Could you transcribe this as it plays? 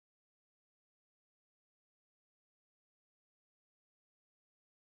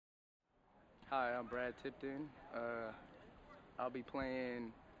Hi, I'm Brad Tipton. I'll be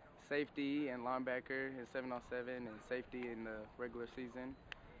playing safety and linebacker in 7-on-7 and safety in the regular season,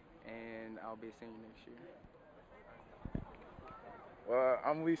 and I'll be a senior next year. Well,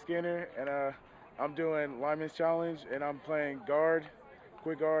 I'm Lee Skinner, and I'm doing Lineman's Challenge, and I'm playing guard,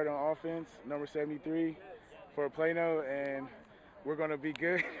 quick guard on offense, number 73 for Plano, and we're going to be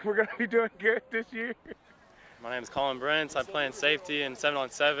good. We're going to be doing good this year. My name is Collin Brent. I'm playing safety in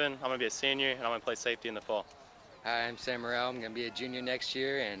 7-on-7. I'm going to be a senior, and I'm going to play safety in the fall. Hi, I'm Sam Morrell. I'm going to be a junior next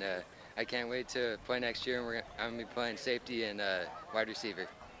year, and I can't wait to play next year. And I'm going to be playing safety and wide receiver.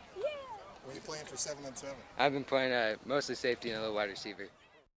 What are you playing for 7-on-7? I've been playing mostly safety and a little wide receiver.